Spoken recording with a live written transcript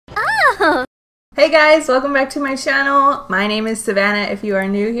Hey guys, welcome back to my channel. My name is Savannah if you are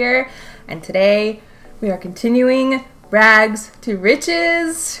new here, and today we are continuing Rags to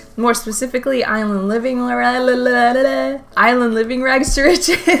Riches, more specifically Island Living Rags to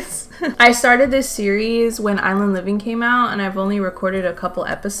Riches. I started this series when Island Living came out and I've only recorded a couple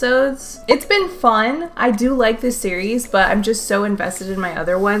episodes. It's been fun. I do like this series, but I'm just so invested in my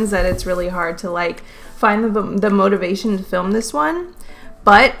other ones that it's really hard to like find the motivation to film this one.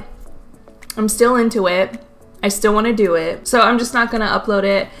 But I'm still into it. I still want to do it. So I'm just not going to upload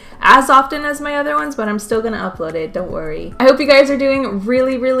it as often as my other ones, but I'm still going to upload it. Don't worry. I hope you guys are doing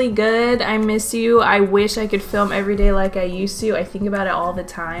really, really good. I miss you. I wish I could film every day like I used to. I think about it all the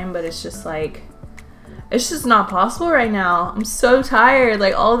time, but it's just like, it's just not possible right now. I'm so tired,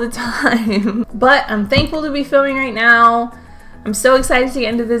 like all the time. But I'm thankful to be filming right now. I'm so excited to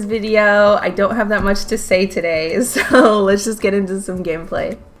get into this video. I don't have that much to say today, so let's just get into some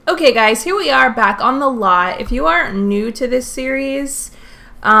gameplay. Okay guys, here we are back on the lot. If you are new to this series,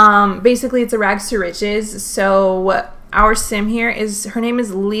 basically it's a Rags to Riches. So our sim here is, her name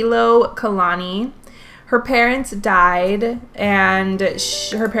is Lilo Kalani. Her parents died and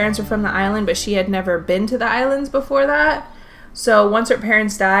her parents are from the island, but she had never been to the islands before that. So once her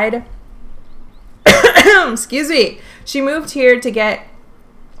parents died, excuse me, she moved here to get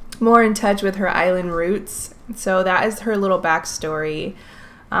more in touch with her island roots. So that is her little backstory.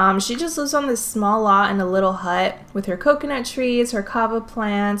 She just lives on this small lot in a little hut with her coconut trees, her kava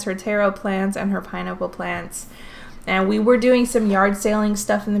plants, her taro plants, and her pineapple plants. And we were doing some yard saling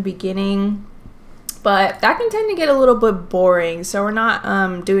stuff in the beginning, but that can tend to get a little bit boring, so we're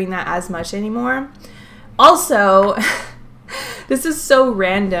not doing that as much anymore. Also, this is so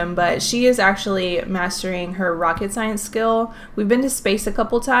random, but she is actually mastering her rocket science skill. We've been to space a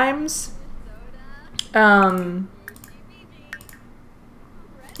couple times.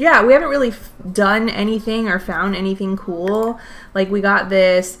 Yeah, we haven't really done anything or found anything cool. Like, we got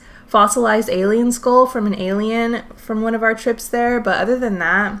this fossilized alien skull from an alien from one of our trips there, but other than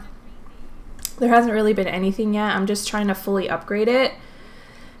that, there hasn't really been anything yet. I'm just trying to fully upgrade it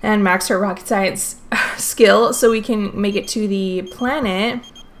and max her rocket science skill so we can make it to the planet.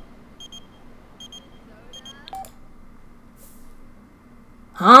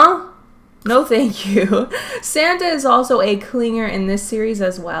 Huh? No thank you. Santa is also a clinger in this series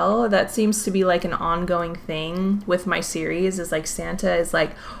as well. That seems to be like an ongoing thing with my series, is like Santa is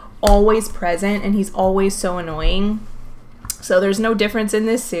like always present and he's always so annoying. So there's no difference in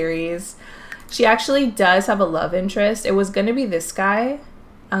this series. She actually does have a love interest. It was gonna be this guy,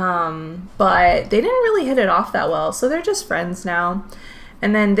 but they didn't really hit it off that well, so they're just friends now.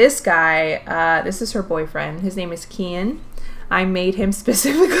 And then this guy, this is her boyfriend. His name is Kian. I made him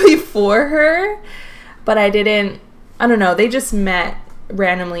specifically for her, but I don't know, they just met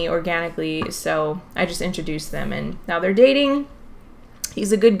randomly, organically, so I just introduced them and now they're dating.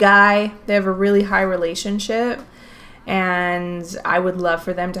 He's a good guy. They have a really high relationship and I would love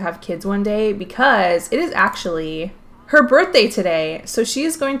for them to have kids one day because it is actually her birthday today, so she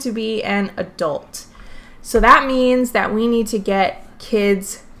is going to be an adult. So that means that we need to get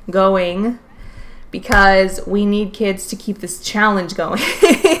kids going, because we need kids to keep this challenge going.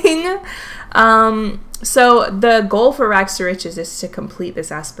 So the goal for Rags to Riches is to complete this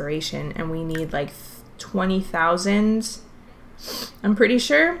aspiration, and we need like 20,000, I'm pretty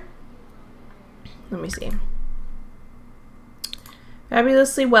sure. Let me see.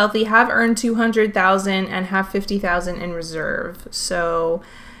 Fabulously wealthy, have earned 200,000 and have 50,000 in reserve. So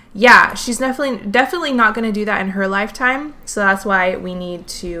yeah, she's definitely not going to do that in her lifetime. So that's why we need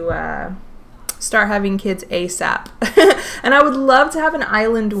to start having kids ASAP. And I would love to have an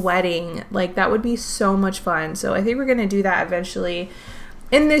island wedding. Like, that would be so much fun. So I think we're gonna do that eventually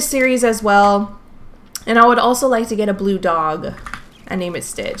in this series as well. And I would also like to get a blue dog and name it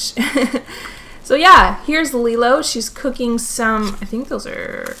Stitch. So yeah, here's Lilo. She's cooking some, I think those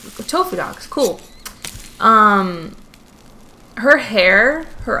are tofu dogs. Cool. Her hair,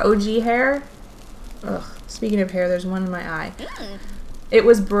 her OG hair. Ugh, speaking of hair, there's one in my eye. It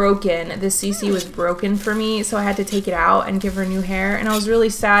was broken. The CC was broken for me, so I had to take it out and give her new hair. And I was really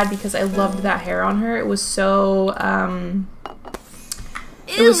sad because I loved that hair on her. It was so,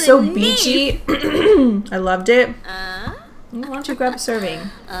 beachy. I loved it. Why don't you grab a serving?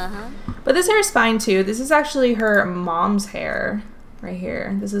 But this hair is fine too. This is actually her mom's hair right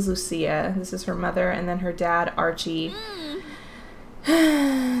here. This is Lucia. This is her mother, and then her dad, Archie.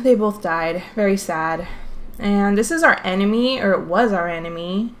 They both died. Very sad. And this is our enemy, or it was our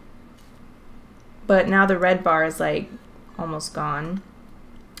enemy, but now the red bar is like almost gone.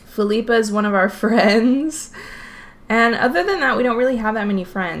 Philippa is one of our friends, And other than that, we don't really have that many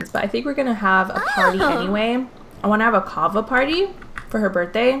friends, but I think we're gonna have a party anyway. I wanna have a kava party for her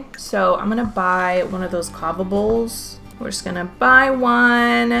birthday. So I'm gonna buy one of those kava bowls. We're just gonna buy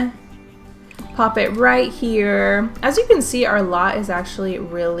one, pop it right here. As you can see, our lot is actually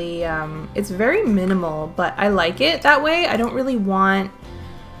really, it's very minimal, but I like it that way. I don't really want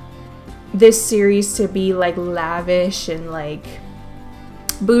this series to be like lavish and like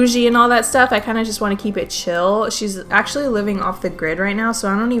bougie and all that stuff. I kind of just want to keep it chill. She's actually living off the grid right now, so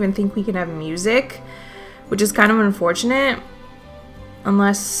I don't even think we can have music, which is kind of unfortunate.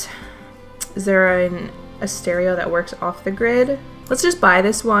 Unless, is there a stereo that works off the grid? Let's just buy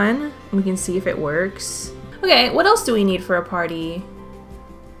this one and we can see if it works. Okay, what else do we need for a party?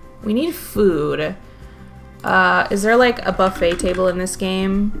 We need food. Is there like a buffet table in this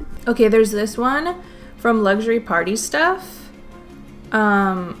game? Okay, there's this one from Luxury Party Stuff.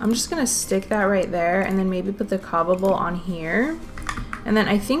 I'm just gonna stick that right there and then maybe put the kava bowl on here. And then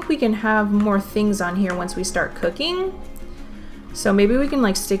I think we can have more things on here once we start cooking. So maybe we can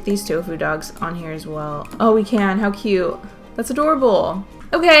like stick these tofu dogs on here as well. Oh, we can, how cute. That's adorable.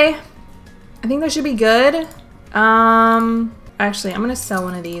 Okay, I think that should be good. Actually, I'm gonna sell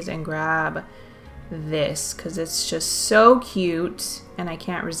one of these and grab this because it's just so cute and I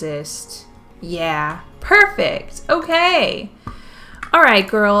can't resist. Yeah, perfect. Okay. All right,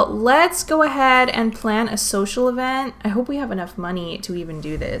 girl, let's go ahead and plan a social event. I hope we have enough money to even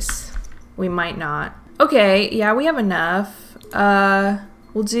do this. We might not. Okay, yeah, we have enough.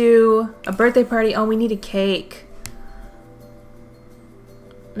 We'll do a birthday party. Oh, we need a cake.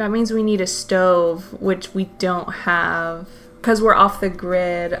 That means we need a stove, which we don't have because we're off the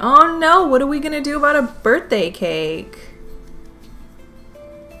grid. Oh no, what are we gonna do about a birthday cake?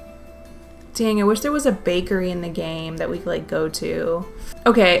 Dang, I wish there was a bakery in the game that we could like go to.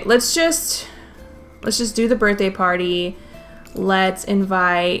 Okay, let's just do the birthday party. Let's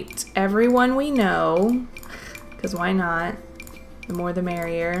invite everyone we know, because why not? The more the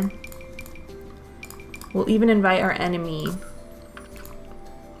merrier. We'll even invite our enemy.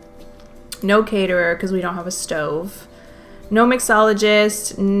 No caterer, because we don't have a stove. No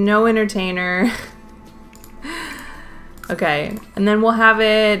mixologist, no entertainer. Okay, and then we'll have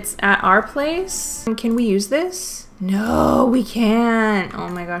it at our place. Can we use this? No, we can't. Oh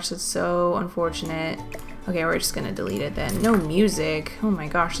my gosh, that's so unfortunate. Okay, we're just gonna delete it then. No music. Oh my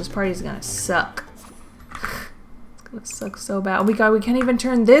gosh, this party's gonna suck. It's gonna suck so bad. Oh my god, we can't even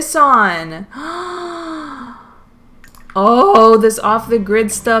turn this on. Oh, this off the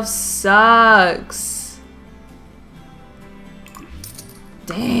grid stuff sucks.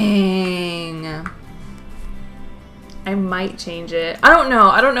 Dang. I might change it. I don't know.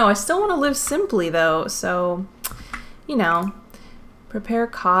 I still want to live simply though. So, you know, prepare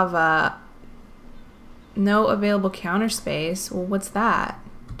kava. No available counter space. Well, what's that?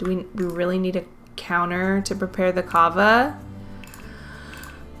 Do we really need a counter to prepare the kava?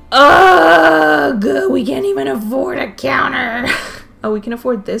 Ugh, we can't even afford a counter. Oh, we can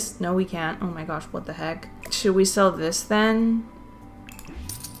afford this? No, we can't. Oh my gosh, what the heck? Should we sell this then?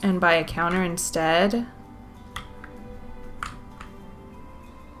 And buy a counter instead?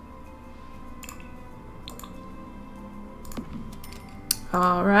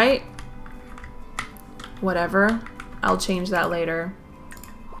 Alright. Whatever. I'll change that later.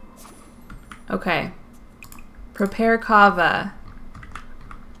 Okay. Prepare kava.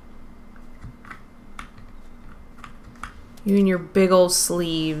 You and your big old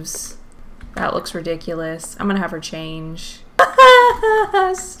sleeves. That looks ridiculous. I'm gonna have her change.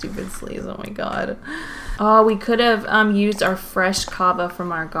 Stupid sleeves, oh my god. Oh, we could have used our fresh kava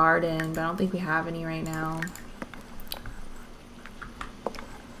from our garden, but I don't think we have any right now.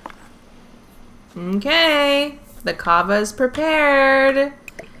 Okay, the kava is prepared. I'm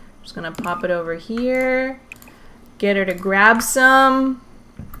just gonna pop it over here. Get her to grab some.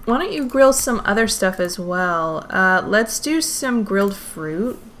 Why don't you grill some other stuff as well? Let's do some grilled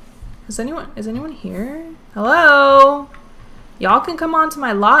fruit. Is anyone here? Hello? Y'all can come onto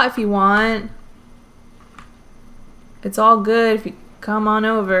my lot if you want. It's all good if you come on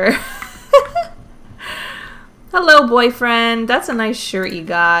over. Hello, boyfriend. That's a nice shirt you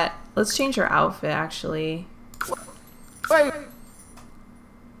got. Let's change her outfit, actually. Wait.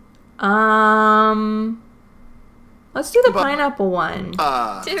 Let's do the pineapple one.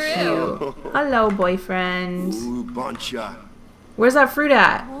 Cute. Hello, boyfriend. Ooh, buncha. Where's that fruit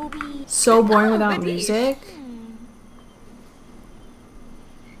at? So boring without music.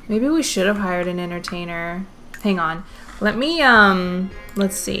 Maybe we should have hired an entertainer. Hang on. Let me,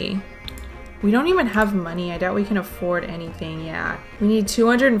 let's see. We don't even have money. I doubt we can afford anything yet. We need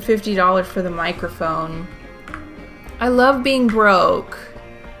 $250 for the microphone. I love being broke.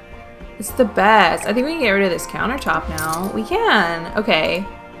 It's the best. I think we can get rid of this countertop now. We can. Okay.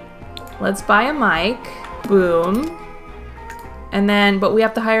 Let's buy a mic. Boom. And then, but we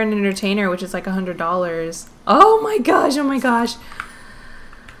have to hire an entertainer, which is like $100. Oh my gosh, oh my gosh.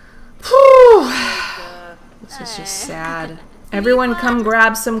 Whew. This is just sad. Everyone come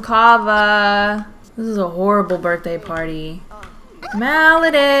grab some kava. This is a horrible birthday party.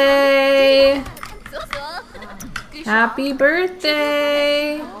 Melody! Happy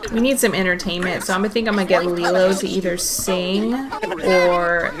birthday! We need some entertainment, so I think I'm gonna get Lilo to either sing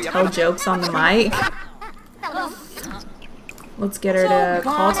or tell jokes on the mic. Let's get her to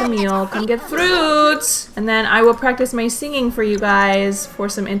call to meal, come get fruits, and then I will practice my singing for you guys for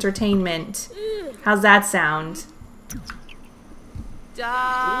some entertainment. How's that sound?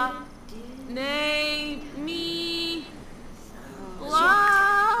 Da, ne, mi,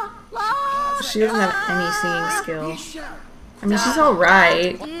 la, la. She doesn't have any singing skill. I mean, she's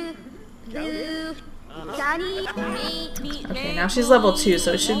alright. Okay, now she's level 2,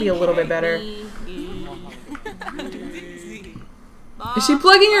 so it should be a little bit better. Is she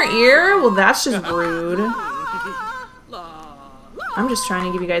plugging her ear? Well, that's just rude. I'm just trying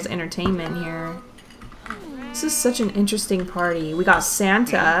to give you guys entertainment here. This is such an interesting party. We got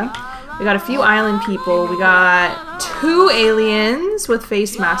Santa. We got a few island people. We got 2 aliens with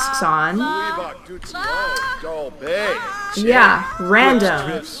face masks on. Yeah,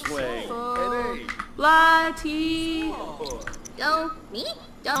 random.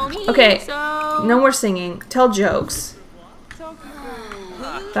 Okay, no more singing. Tell jokes.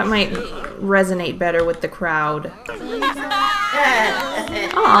 That might resonate better with the crowd.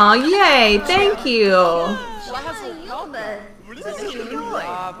 Aw, yay! Thank you!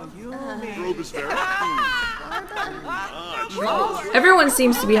 Everyone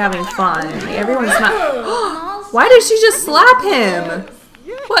seems to be having fun. Like, everyone's not. Why did she just slap him?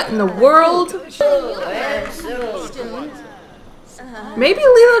 What in the world? Maybe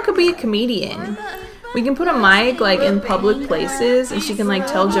Lila could be a comedian. We can put a mic like in public places and she can like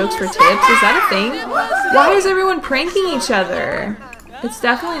tell jokes for tips. Is that a thing? Why is everyone pranking each other? It's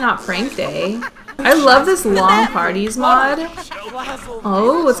definitely not prank day. I love this long parties mod.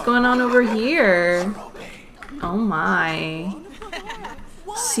 Oh, what's going on over here? Oh my.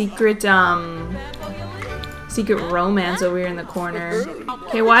 Secret romance over here in the corner.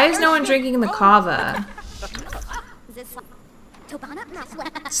 Okay, why is no one drinking the kava?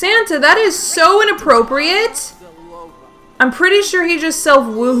 Santa, that is so inappropriate. I'm pretty sure he just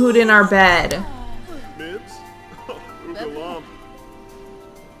self-woohooed in our bed.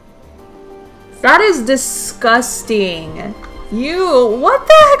 That is disgusting. What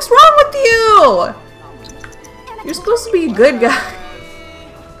the heck's wrong with you? You're supposed to be a good guy.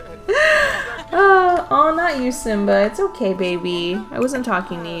 Oh, not you, Simba. It's okay, baby. I wasn't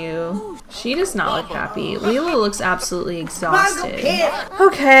talking to you. She does not look happy. Lila looks absolutely exhausted.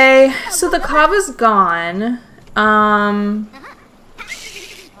 Okay, so the kava's gone. I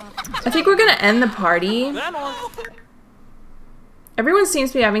think we're gonna end the party. Everyone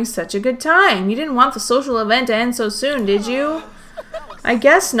seems to be having such a good time. You didn't want the social event to end so soon, did you? I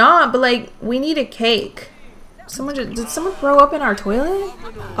guess not, but like, we need a cake. Did someone throw up in our toilet?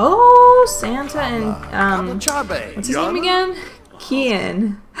 Oh, Santa and, what's his name again?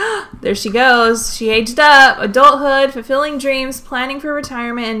 Kian. There she goes. She aged up. Adulthood, fulfilling dreams, planning for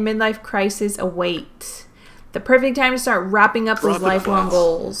retirement, and midlife crisis await. The perfect time to start wrapping up those lifelong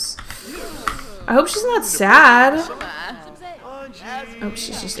goals. I hope she's not sad. Oh,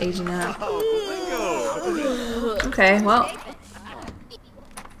 she's just aging up. Okay, well.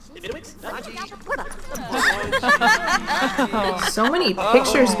 So many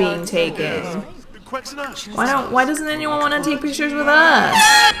pictures being taken. Why doesn't anyone want to take pictures with us?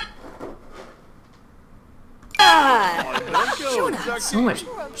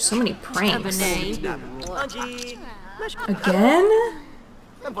 So many pranks. Again?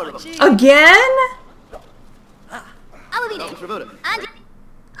 Again?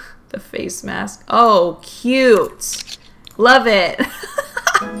 The face mask. Oh, cute. Love it.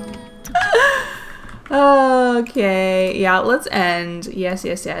 Okay, yeah, let's end. Yes.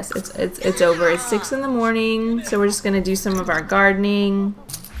 It's over. It's 6 in the morning, so we're just gonna do some of our gardening.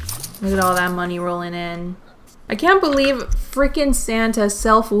 Look at all that money rolling in. I can't believe freaking Santa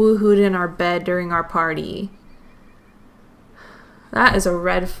self-woohooed in our bed during our party. That is a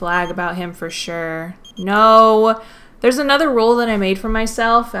red flag about him for sure. No. There's another rule that I made for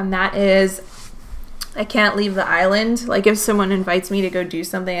myself, and that is I can't leave the island. Like, if someone invites me to go do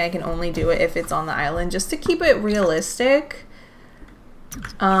something, I can only do it if it's on the island, just to keep it realistic.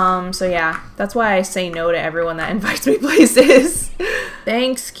 So yeah, that's why I say no to everyone that invites me places.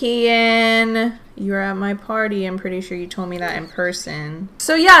 Thanks, Kian. You were at my party. I'm pretty sure you told me that in person.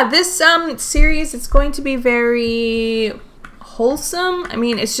 So yeah, this series, it's going to be very wholesome. I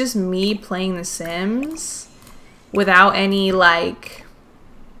mean, it's just me playing The Sims without any like,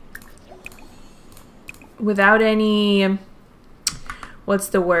 what's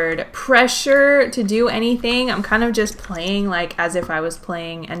the word, pressure to do anything. I'm kind of just playing like as if I was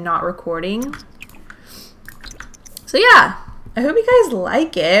playing and not recording. So yeah, I hope you guys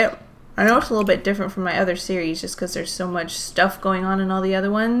like it. I know it's a little bit different from my other series just because there's so much stuff going on in all the other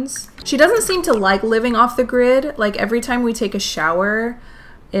ones. She doesn't seem to like living off the grid. Like every time we take a shower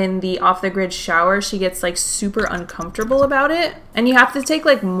in the off the grid shower, she gets like super uncomfortable about it. And you have to take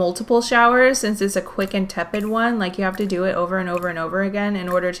like multiple showers since it's a quick and tepid one. Like you have to do it over and over and over again in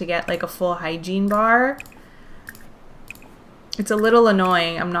order to get like a full hygiene bar. It's a little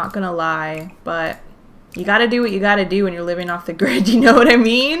annoying, I'm not gonna lie, but you gotta do what you gotta do when you're living off the grid, you know what I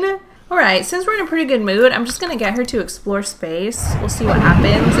mean? Alright, since we're in a pretty good mood, I'm just gonna get her to explore space. We'll see what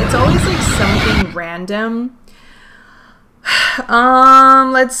happens. It's always like something random.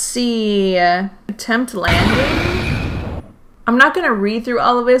 Let's see. Attempt landing. I'm not gonna read through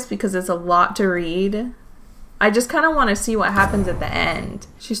all of this because it's a lot to read. I just kind of want to see what happens at the end.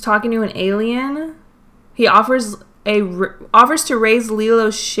 She's talking to an alien. He offers to raise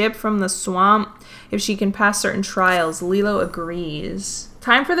Lilo's ship from the swamp if she can pass certain trials. Lilo agrees.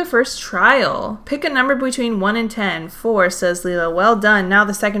 Time for the first trial. Pick a number between 1 and 10. 4, says Lilo. Well done. Now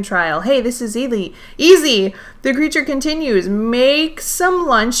the second trial. Hey, this is easy. The creature continues. Make some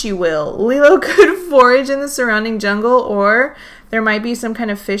lunch, you will. Lilo could forage in the surrounding jungle, or there might be some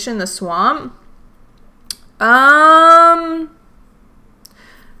kind of fish in the swamp. I'm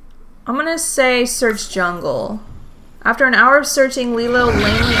gonna say search jungle. After an hour of searching, Lilo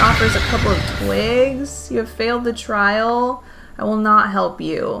lamely offers a couple of twigs. You have failed the trial. I will not help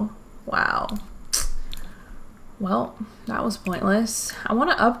you. Wow. Well, that was pointless. I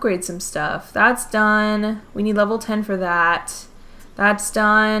want to upgrade some stuff. That's done. We need level 10 for that. That's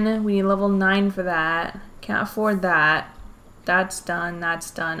done. We need level 9 for that. Can't afford that. That's done.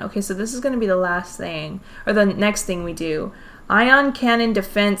 That's done. Okay, so this is going to be the last thing. Or the next thing we do. Ion Cannon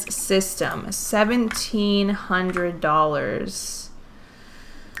Defense System. $1,700.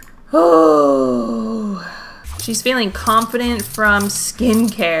 Oh... She's feeling confident from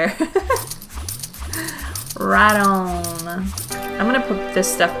skincare. Right on. I'm gonna put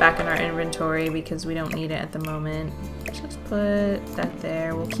this stuff back in our inventory because we don't need it at the moment. Just put that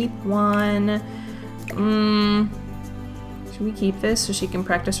there. We'll keep one. Should we keep this so she can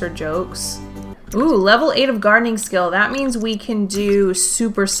practice her jokes? Ooh, level 8 of gardening skill. That means we can do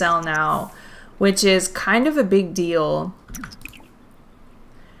Supercell now, which is kind of a big deal.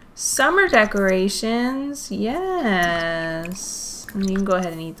 Summer decorations, yes. And you can go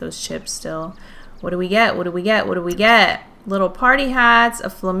ahead and eat those chips still. What do we get? What do we get? What do we get? Little party hats, a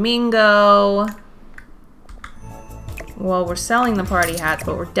flamingo. Well, we're selling the party hats,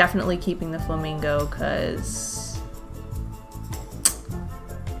 but we're definitely keeping the flamingo because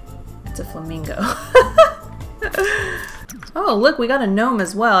it's a flamingo. Oh, look, we got a gnome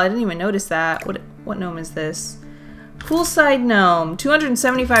as well. I didn't even notice that. What gnome is this? Poolside gnome,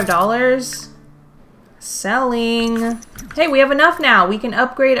 $275. Selling. Hey, we have enough now. We can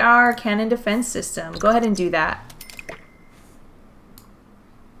upgrade our cannon defense system. Go ahead and do that.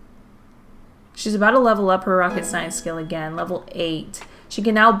 She's about to level up her rocket science skill again, level 8. She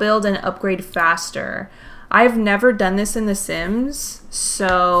can now build and upgrade faster. I've never done this in The Sims,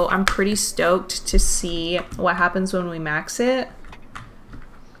 so I'm pretty stoked to see what happens when we max it.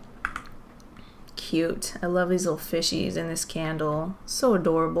 Cute. I love these little fishies in this candle. So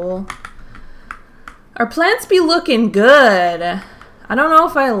adorable. Our plants be looking good. I don't know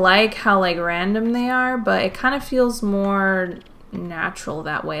if I like how like random they are, but it kind of feels more natural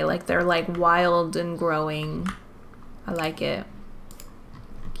that way. Like they're like wild and growing. I like it.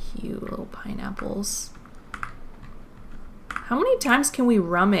 Cute little pineapples. How many times can we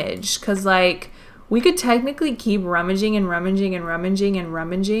rummage? Because like we could technically keep rummaging and rummaging and rummaging and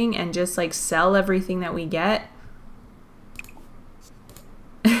rummaging and just like sell everything that we get.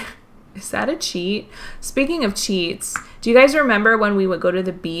 Is that a cheat? Speaking of cheats, do you guys remember when we would go to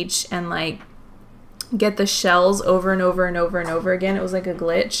the beach and like get the shells over and over and over and over again? It was like a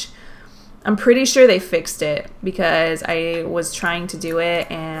glitch. I'm pretty sure they fixed it because I was trying to do it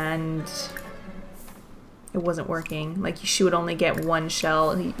and it wasn't working. Like she would only get one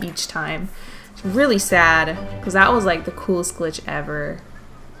shell each time. It's really sad because that was like the coolest glitch ever.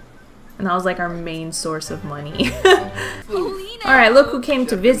 And that was like our main source of money. Alright, look who came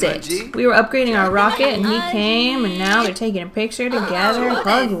to visit. We were upgrading our rocket and he came and now they're taking a picture together,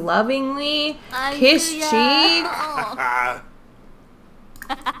 hug lovingly, kiss cheek,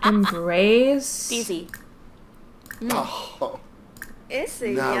 embrace. Easy. Oh,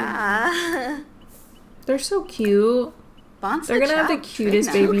 Yeah. They're so cute. They're gonna have the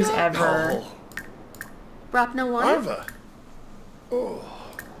cutest babies ever. Rob no one? Arva. Oh.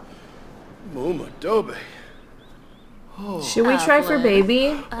 Muma Dobe. Should we try for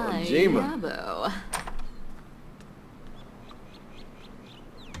baby? Jima.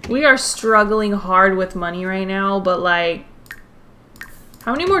 We are struggling hard with money right now, but like,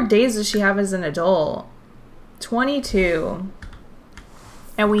 how many more days does she have as an adult? 22.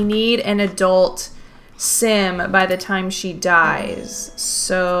 And we need an adult sim by the time she dies.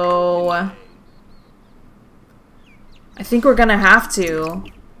 So I think we're gonna have to.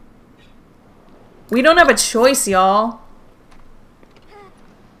 We don't have a choice, y'all.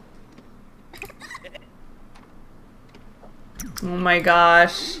 Oh my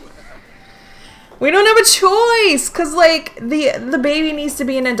gosh. We don't have a choice, cause like the baby needs to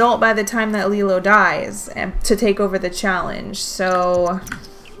be an adult by the time that Lilo dies and to take over the challenge. So,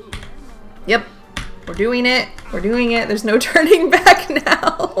 yep, we're doing it. We're doing it. There's no turning back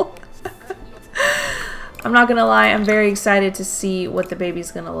now. I'm not gonna lie. I'm very excited to see what the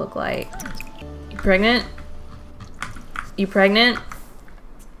baby's gonna look like. You pregnant? You pregnant?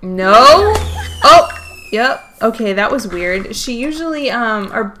 No? Oh, yep. Okay, that was weird. She usually,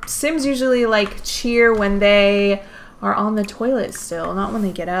 our Sims usually like cheer when they are on the toilet still, not when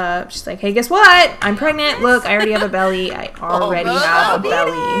they get up. She's like, hey, guess what? I'm pregnant. Look, I already have a belly. I already have a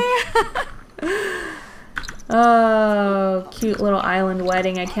belly. Oh, cute little island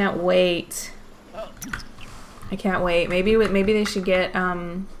wedding. I can't wait. I can't wait. Maybe they should get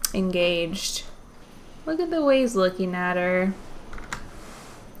engaged. Look at the way he's looking at her.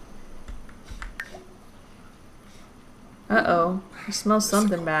 Uh-oh. I smell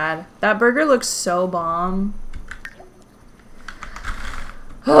something bad. That burger looks so bomb.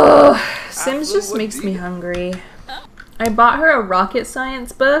 Oh, Sims just makes me hungry. I bought her a rocket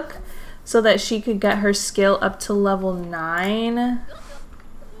science book so that she could get her skill up to level 9.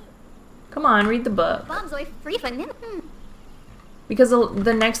 Come on, read the book. Because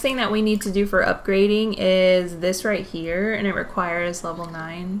the next thing that we need to do for upgrading is this right here, and it requires level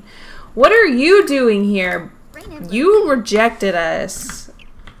 9. What are you doing here? You rejected us.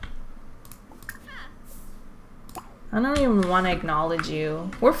 I don't even want to acknowledge you.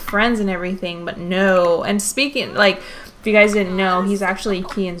 We're friends and everything, but no. And speaking, like, if you guys didn't know, he's actually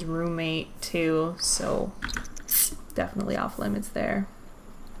Kian's roommate too, so definitely off limits there.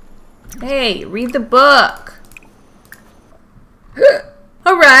 Hey, read the book.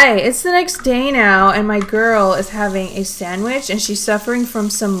 Alright, it's the next day now, and my girl is having a sandwich, and she's suffering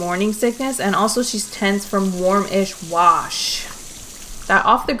from some morning sickness, and also she's tense from warm-ish wash. That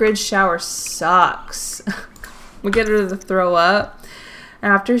off-the-grid shower sucks. We get her to throw up.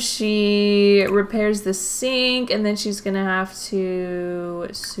 After she repairs the sink, and then she's gonna have to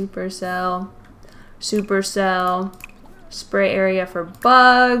supercell, spray area for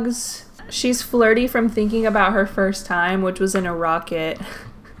bugs. She's flirty from thinking about her first time, which was in a rocket.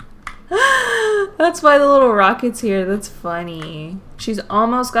 That's why the little rocket's here. That's funny. She's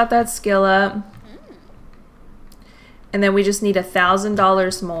almost got that skill up. And then we just need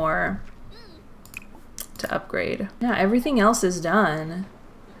 $1,000 more to upgrade. Yeah, everything else is done.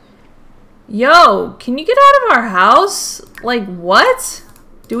 Yo, can you get out of our house? Like, what?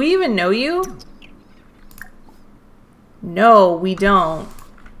 Do we even know you? No, we don't.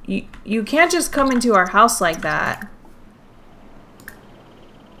 You can't just come into our house like that.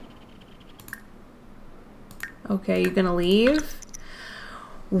 Okay, you gonna leave?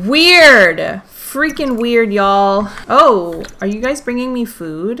 Weird! Freaking weird, y'all. Oh, are you guys bringing me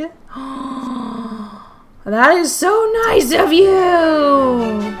food? That is so nice of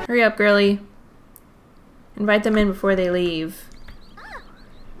you! Hurry up, girly. Invite them in before they leave.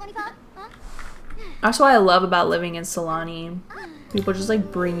 That's what I love about living in Sulani. People just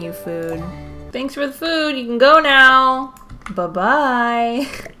like bring you food. Thanks for the food. You can go now. Bye-bye.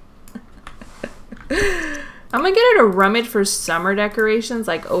 I'm gonna get her to rummage for summer decorations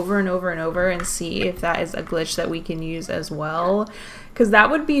like over and over and over and see if that is a glitch that we can use as well. Because that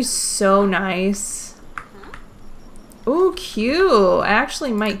would be so nice. Ooh, cute. I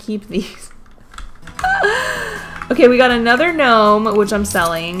actually might keep these. Okay, we got another gnome, which I'm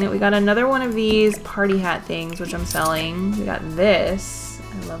selling. We got another one of these party hat things, which I'm selling. We got this.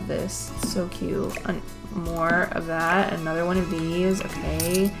 I love this. It's so cute. More of that. Another one of these.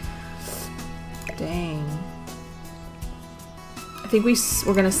 Okay. Dang. think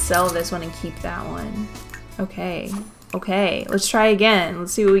we're gonna sell this one and keep that one. Okay. Okay, let's try again.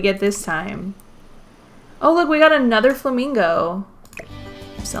 Let's see what we get this time. Oh, look, we got another flamingo.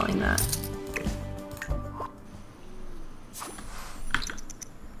 I'm selling that.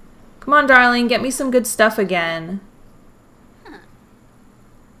 Come on, darling, get me some good stuff again.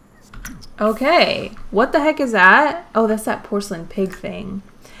 Okay, what the heck is that? Oh, that's that porcelain pig thing.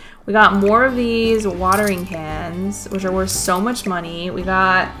 We got more of these watering cans, which are worth so much money. We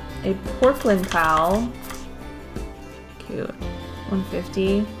got a porcelain pal. Cute.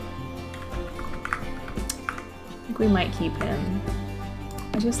 150. I think we might keep him.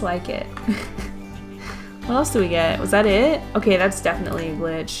 I just like it. What else do we get? Was that it? Okay, that's definitely a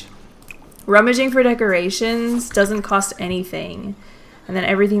glitch. Rummaging for decorations doesn't cost anything. And then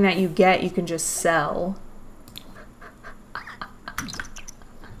everything that you get, you can just sell.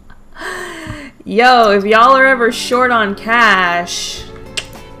 Yo, if y'all are ever short on cash...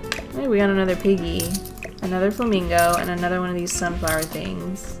 Hey, we got another piggy. Another flamingo, and another one of these sunflower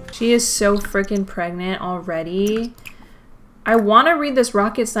things. She is so freaking pregnant already. I want to read this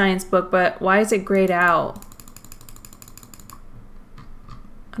rocket science book, but why is it grayed out?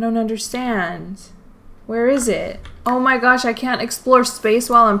 I don't understand. Where is it? Oh my gosh, I can't explore space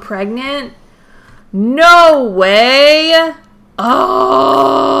while I'm pregnant? No way!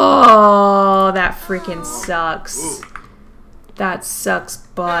 Oh, that freaking sucks. That sucks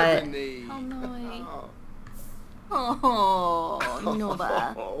butt. Oh,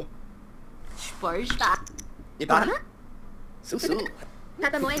 Nova.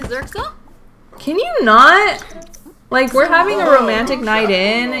 Can you not? Like, we're having a romantic night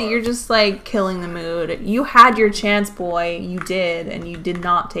in, you're just like killing the mood. You had your chance, boy. You did, and you did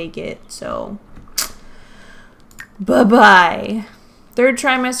not take it, so. Bye-bye. Third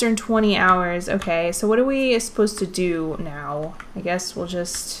trimester in 20 hours. Okay, so what are we supposed to do now? I guess we'll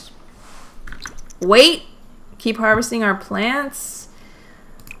just wait. Keep harvesting our plants.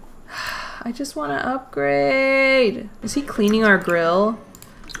 I just want to upgrade. Is he cleaning our grill?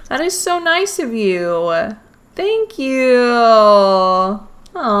 That is so nice of you. Thank you. Oh.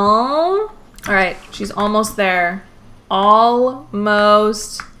 All right, she's almost there.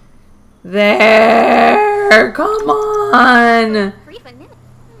 Almost there. Come on.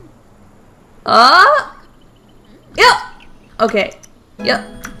 Yep. Okay.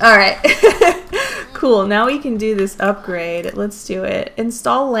 Yep. All right. Cool. Now we can do this upgrade. Let's do it.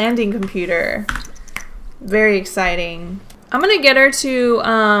 Install landing computer. Very exciting. I'm gonna get her to,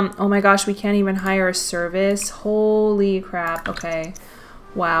 oh my gosh, we can't even hire a service. Holy crap. Okay.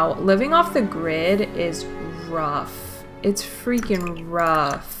 Wow. Living off the grid is rough. It's freaking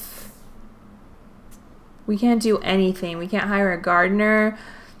rough. We can't do anything. We can't hire a gardener.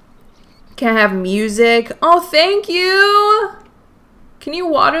 Can't have music. Oh, thank you. Can you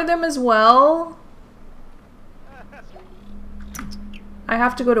water them as well? I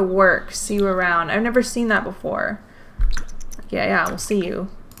have to go to work. See you around. I've never seen that before. Yeah, we'll see you.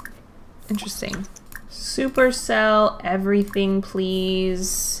 Interesting. Supercell, everything,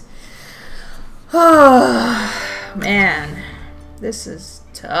 please. Oh, man. This is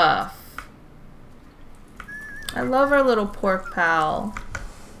tough. I love our little pork pal.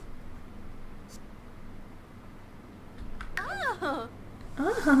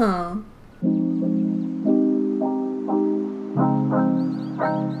 Oh.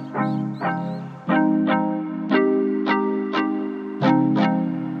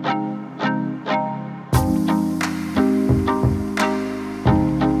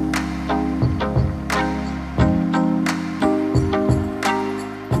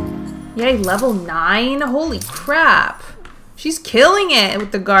 Yay, level 9? Holy crap. She's killing it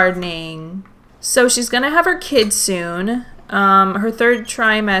with the gardening. So she's gonna have her kid soon. Her third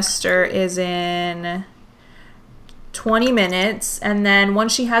trimester is in 20 minutes. And then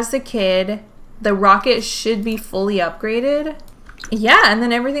once she has the kid, the rocket should be fully upgraded. Yeah, and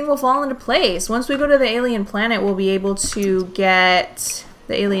then everything will fall into place. Once we go to the alien planet, we'll be able to get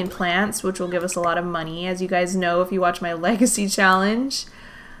the alien plants, which will give us a lot of money, as you guys know if you watch my legacy challenge.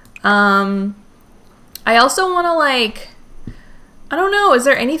 I also want to, like, I don't know, is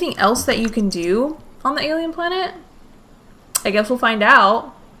there anything else that you can do on the alien planet? I guess we'll find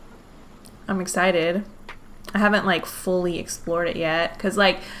out. I'm excited. I haven't, like, fully explored it yet, because,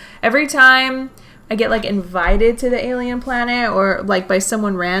 like, every time I get, like, invited to the alien planet, or, like, by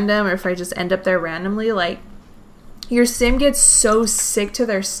someone random, or if I just end up there randomly, like, your sim gets so sick to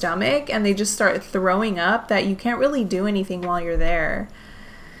their stomach, and they just start throwing up that you can't really do anything while you're there.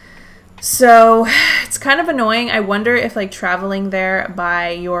 So it's kind of annoying. I wonder if, like, traveling there by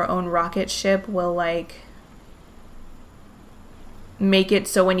your own rocket ship will, like, make it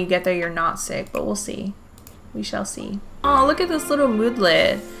so when you get there you're not sick, but we'll see. We shall see. Oh, look at this little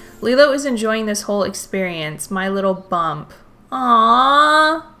moodlet. Lilo is enjoying this whole experience. My little bump.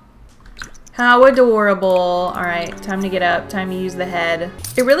 Aww. How adorable. Alright, time to get up. Time to use the head.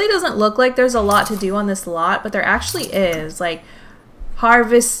 It really doesn't look like there's a lot to do on this lot, but there actually is. Like,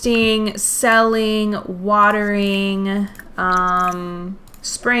 harvesting, selling, watering,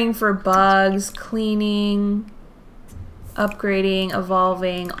 spraying for bugs, cleaning, upgrading,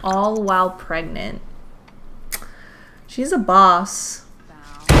 evolving, all while pregnant. She's a boss.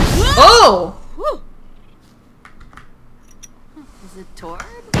 Oh! Is it Tord?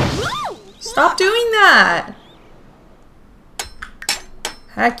 Stop doing that!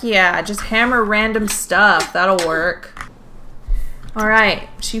 Heck yeah, just hammer random stuff. That'll work. Alright,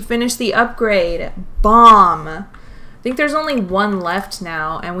 she finished the upgrade. Bomb! I think there's only one left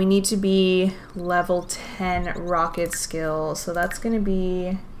now, and we need to be level 10 rocket skill, so that's gonna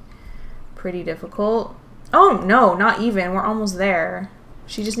be pretty difficult. Oh, no, not even. We're almost there.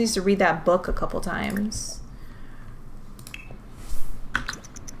 She just needs to read that book a couple times.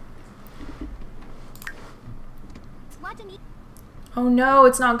 Oh no,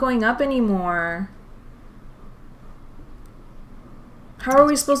 it's not going up anymore. How are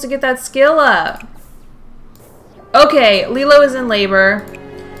we supposed to get that skill up? Okay, Lilo is in labor.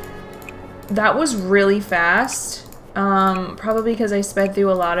 That was really fast. Probably because I sped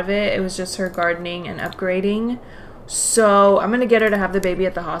through a lot of it. It was just her gardening and upgrading. So I'm gonna get her to have the baby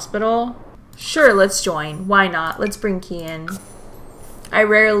at the hospital. Sure, let's join. Why not? Let's bring Key in. I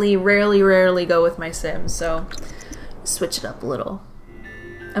rarely go with my Sims, so switch it up a little.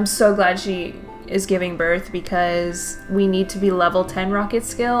 I'm so glad she is giving birth because we need to be level 10 rocket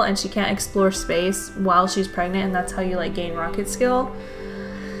skill and she can't explore space while she's pregnant, and that's how you like gain rocket skill.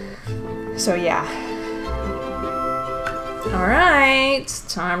 So yeah. Alright,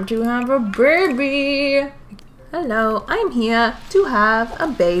 time to have a baby. Hello, I'm here to have a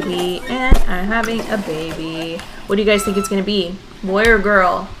baby, and I'm having a baby. What do you guys think it's gonna be? Boy or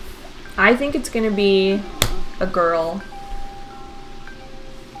girl? I think it's gonna be a girl.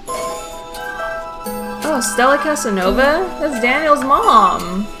 Oh, Stella Casanova? That's Daniel's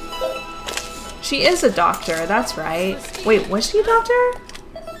mom. She is a doctor, that's right. Wait, was she a doctor?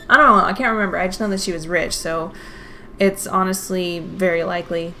 I don't know, I can't remember. I just know that she was rich, so it's honestly very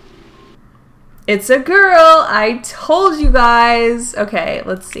likely. It's a girl! I told you guys! Okay,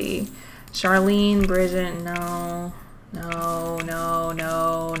 let's see. Charlene, Bridget, no. No, no,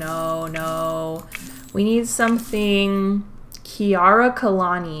 no, no, no. We need something. Kiara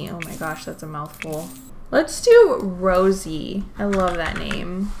Kalani. Oh my gosh, that's a mouthful. Let's do Rosie. I love that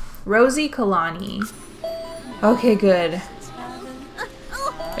name. Rosie Kalani. Okay, good.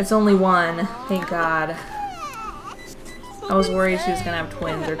 It's only one. Thank God. I was worried she was gonna have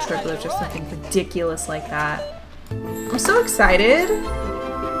twins or triplets or something ridiculous like that. I'm so excited.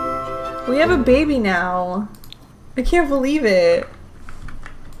 We have a baby now. I can't believe it.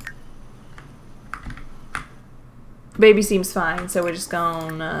 Baby seems fine, so we're just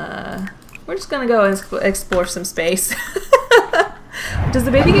gonna go and explore some space. Does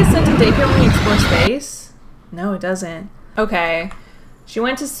the baby get sent to daycare when we explore space? No, it doesn't. Okay. She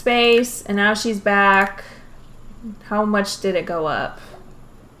went to space and now she's back. How much did it go up?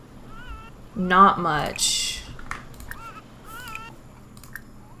 Not much.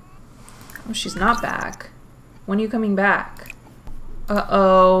 Oh, she's not back. When are you coming back?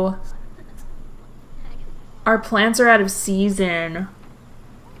 Uh-oh. Our plants are out of season.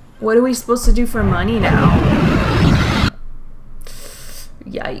 What are we supposed to do for money now?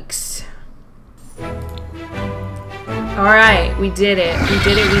 Yikes. Alright, we did it. We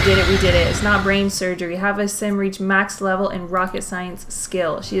did it, we did it, we did it. It's not brain surgery. Have a sim reach max level in rocket science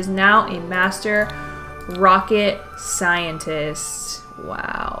skill. She is now a master rocket scientist.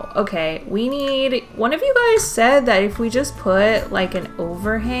 Wow. Okay, we need... One of you guys said that if we just put like an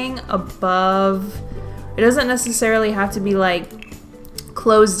overhang above... It doesn't necessarily have to be like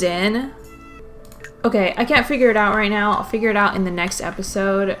closed in. Okay, I can't figure it out right now. I'll figure it out in the next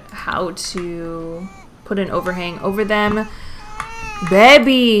episode how to put an overhang over them.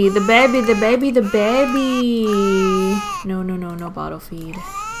 Baby! The baby, the baby, the baby! No, no, no, no bottle feed.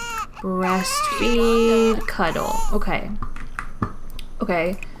 Breastfeed, cuddle. Okay.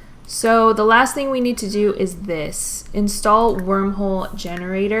 Okay. So the last thing we need to do is this. Install wormhole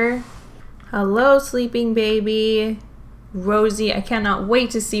generator. Hello, sleeping baby. Rosie, I cannot wait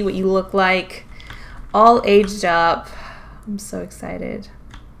to see what you look like. All aged up. I'm so excited.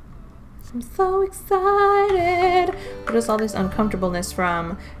 I'm so excited. What is all this uncomfortableness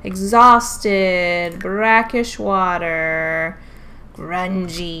from? Exhausted, brackish water,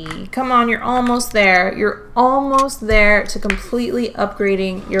 Grungy. Come on, you're almost there. You're almost there to completely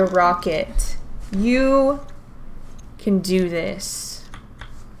upgrading your rocket. You can do this.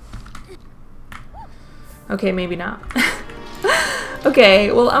 Okay, maybe not.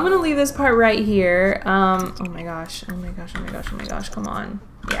 Okay, well, I'm gonna leave this part right here. Oh my gosh, oh my gosh, oh my gosh, oh my gosh, come on.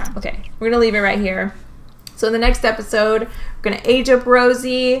 Yeah, okay, we're gonna leave it right here. So in the next episode, we're gonna age up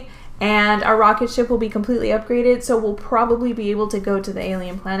Rosie, and our rocket ship will be completely upgraded, so we'll probably be able to go to the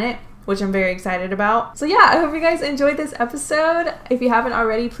alien planet, which I'm very excited about. So yeah, I hope you guys enjoyed this episode. If you haven't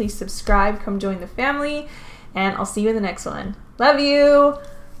already, please subscribe, come join the family, and I'll see you in the next one. Love you!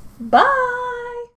 Bye!